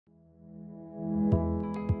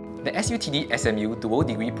The SUTD-SMU Dual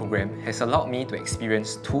Degree Programme has allowed me to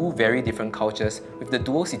experience two very different cultures with the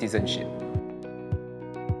dual citizenship.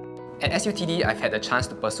 At SUTD, I've had the chance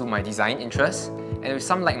to pursue my design interests, and with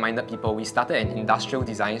some like-minded people, we started an industrial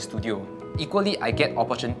design studio. Equally, I get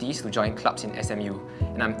opportunities to join clubs in SMU,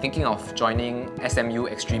 and I'm thinking of joining SMU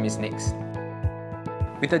Extremist next.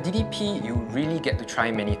 With the DDP, you really get to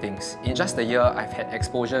try many things. In just a year, I've had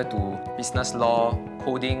exposure to business law,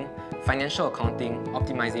 coding, financial accounting,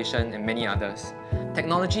 optimization, and many others.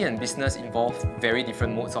 Technology and business involve very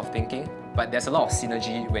different modes of thinking, but there's a lot of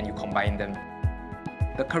synergy when you combine them.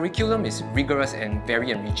 The curriculum is rigorous and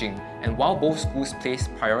very enriching, and while both schools place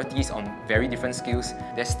priorities on very different skills,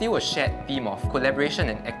 there's still a shared theme of collaboration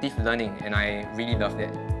and active learning, and I really love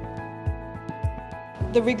that.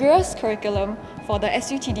 The rigorous curriculum for the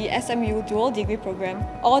SUTD-SMU Dual Degree Programme,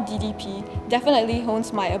 or DDP, definitely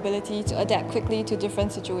hones my ability to adapt quickly to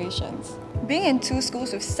different situations. Being in two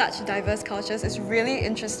schools with such diverse cultures is really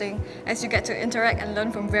interesting, as you get to interact and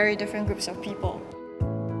learn from very different groups of people.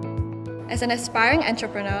 As an aspiring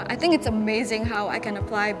entrepreneur, I think it's amazing how I can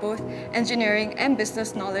apply both engineering and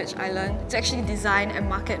business knowledge I learned to actually design and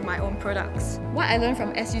market my own products. What I learned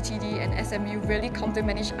from SUTD and SMU really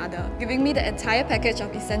complement each other, giving me the entire package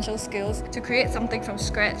of essential skills to create something from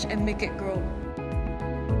scratch and make it grow.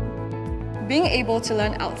 Being able to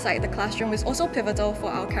learn outside the classroom is also pivotal for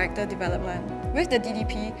our character development. With the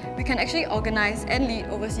DDP, we can actually organize and lead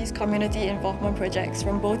overseas community involvement projects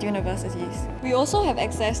from both universities. We also have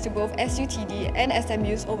access to both SUTD and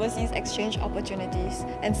SMU's overseas exchange opportunities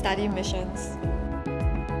and study missions.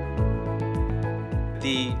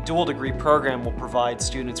 The dual degree program will provide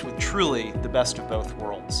students with truly the best of both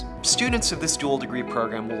worlds. Students of this dual degree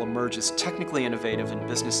program will emerge as technically innovative and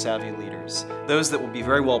business savvy leaders, those that will be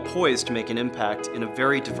very well poised to make an impact in a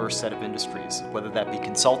very diverse set of industries, whether that be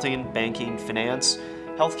consulting, banking, finance,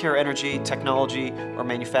 healthcare, energy, technology, or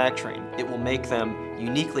manufacturing. It will make them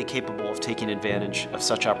uniquely capable of taking advantage of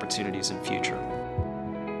such opportunities in future.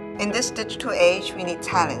 In this digital age, we need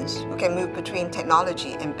talents who can move between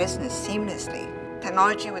technology and business seamlessly.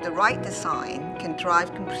 Technology with the right design can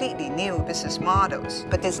drive completely new business models,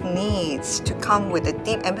 but this needs to come with a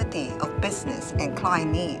deep empathy of business and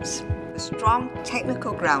client needs. A strong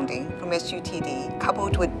technical grounding from SUTD,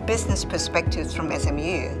 coupled with business perspectives from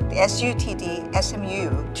SMU, the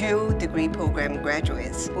SUTD-SMU Dual Degree Programme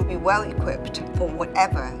graduates will be well equipped for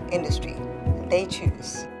whatever industry they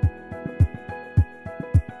choose.